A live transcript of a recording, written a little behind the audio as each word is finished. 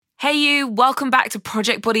Hey you, welcome back to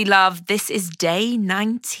Project Body Love. This is day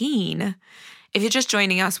 19. If you're just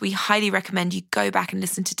joining us, we highly recommend you go back and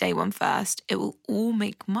listen to day 1 first. It will all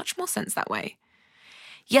make much more sense that way.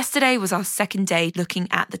 Yesterday was our second day looking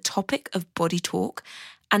at the topic of body talk,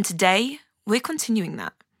 and today we're continuing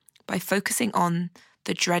that by focusing on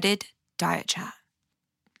the dreaded diet chat.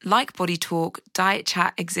 Like body talk, diet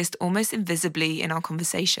chat exists almost invisibly in our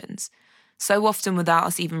conversations, so often without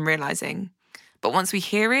us even realizing. But once we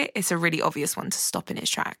hear it, it's a really obvious one to stop in its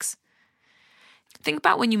tracks. Think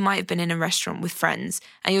about when you might have been in a restaurant with friends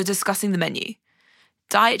and you're discussing the menu.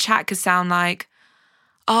 Diet chat could sound like,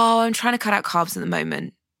 "Oh, I'm trying to cut out carbs at the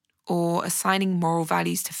moment," or assigning moral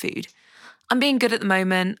values to food. "I'm being good at the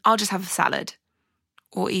moment, I'll just have a salad."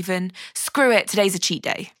 Or even, "Screw it, today's a cheat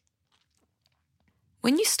day."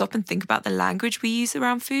 When you stop and think about the language we use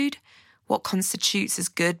around food, what constitutes as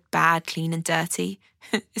good, bad, clean, and dirty,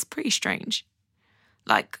 it's pretty strange.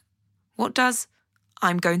 Like, what does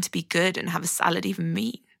 "I'm going to be good and have a salad" even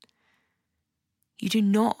mean? You do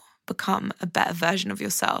not become a better version of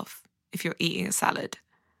yourself if you're eating a salad.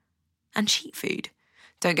 And cheat food.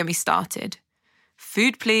 Don't get me started.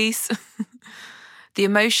 Food, please. The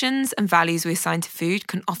emotions and values we assign to food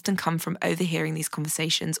can often come from overhearing these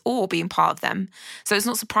conversations or being part of them. So it's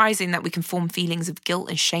not surprising that we can form feelings of guilt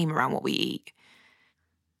and shame around what we eat.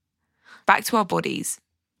 Back to our bodies.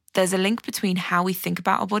 There's a link between how we think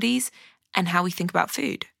about our bodies and how we think about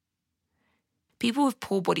food. People with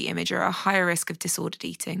poor body image are at a higher risk of disordered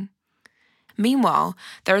eating. Meanwhile,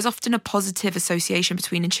 there is often a positive association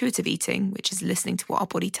between intuitive eating, which is listening to what our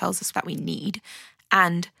body tells us that we need,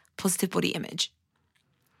 and positive body image.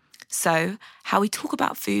 So, how we talk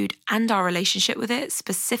about food and our relationship with it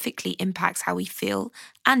specifically impacts how we feel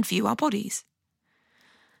and view our bodies.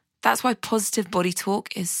 That's why positive body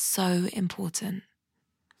talk is so important.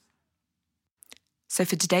 So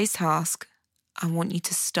for today's task, I want you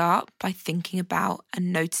to start by thinking about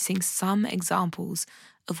and noticing some examples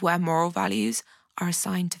of where moral values are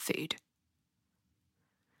assigned to food.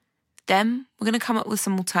 Then we're going to come up with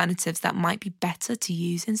some alternatives that might be better to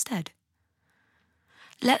use instead.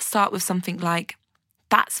 Let's start with something like,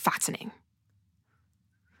 "That's fattening."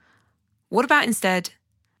 What about instead,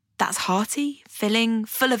 "That's hearty, filling,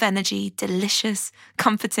 full of energy, delicious,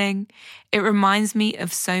 comforting. It reminds me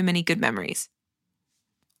of so many good memories."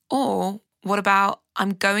 Or what about, "I'm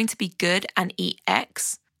going to be good and eat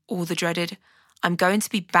X," or the dreaded, "I'm going to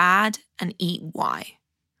be bad and eat Y"?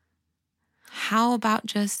 How about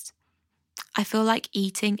just, "I feel like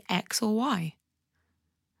eating X or Y"?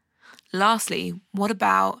 Lastly, what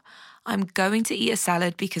about, "I'm going to eat a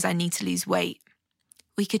salad because I need to lose weight"?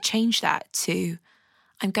 We could change that to,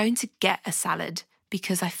 "I'm going to get a salad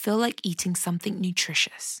because I feel like eating something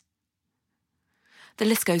nutritious." The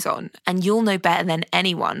list goes on, and you'll know better than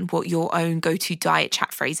anyone what your own go-to diet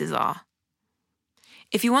chat phrases are.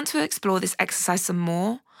 If you want to explore this exercise some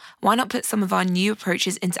more, why not put some of our new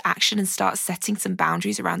approaches into action and start setting some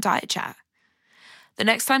boundaries around diet chat? The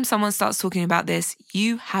next time someone starts talking about this,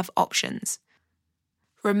 you have options.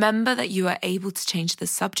 Remember that you are able to change the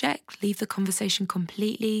subject, leave the conversation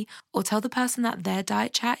completely, or tell the person that their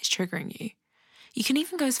diet chat is triggering you. You can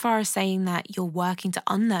even go as far as saying that you're working to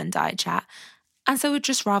unlearn diet chat, and so would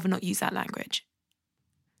just rather not use that language.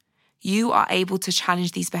 You are able to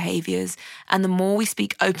challenge these behaviours, and the more we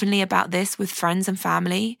speak openly about this with friends and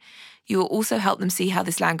family, you will also help them see how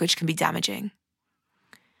this language can be damaging.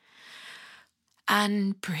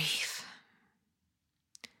 And breathe.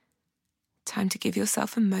 Time to give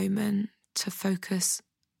yourself a moment to focus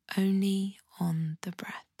only on the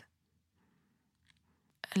breath.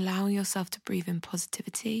 Allowing yourself to breathe in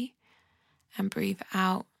positivity and breathe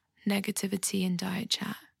out negativity and diet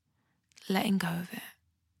chat, letting go of it.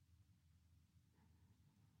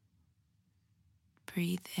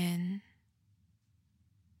 Breathe in,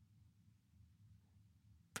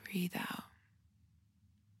 breathe out.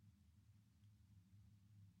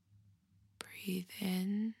 Breathe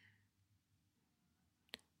in,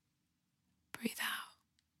 breathe out.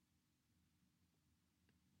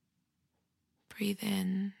 Breathe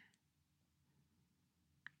in,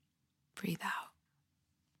 breathe out.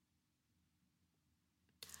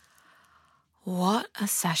 What a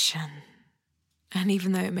session. And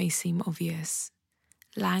even though it may seem obvious,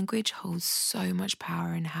 language holds so much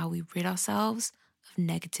power in how we rid ourselves of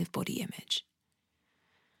negative body image.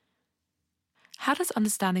 How does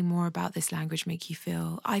understanding more about this language make you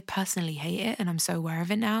feel? I personally hate it, and I'm so aware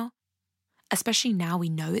of it now, especially now we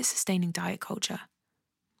know it's sustaining diet culture.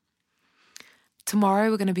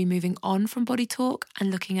 Tomorrow, we're going to be moving on from body talk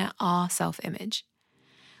and looking at our self-image.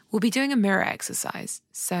 We'll be doing a mirror exercise,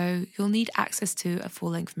 so you'll need access to a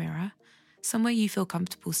full-length mirror, somewhere you feel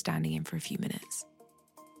comfortable standing in for a few minutes.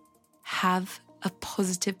 Have a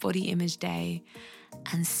positive body image day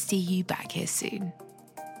and see you back here soon.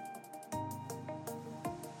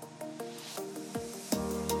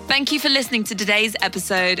 Thank you for listening to today's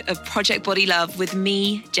episode of Project Body Love with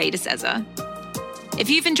me, Jada Cesar. If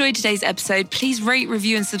you've enjoyed today's episode, please rate,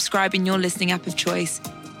 review and subscribe in your listening app of choice.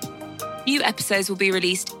 New episodes will be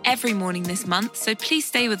released every morning this month, so please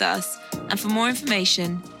stay with us. And for more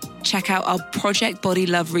information, check out our Project Body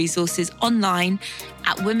Love resources online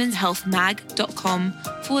at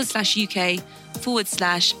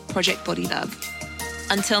womenshealthmag.com/UK/Project Body Love.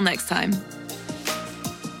 Until next time.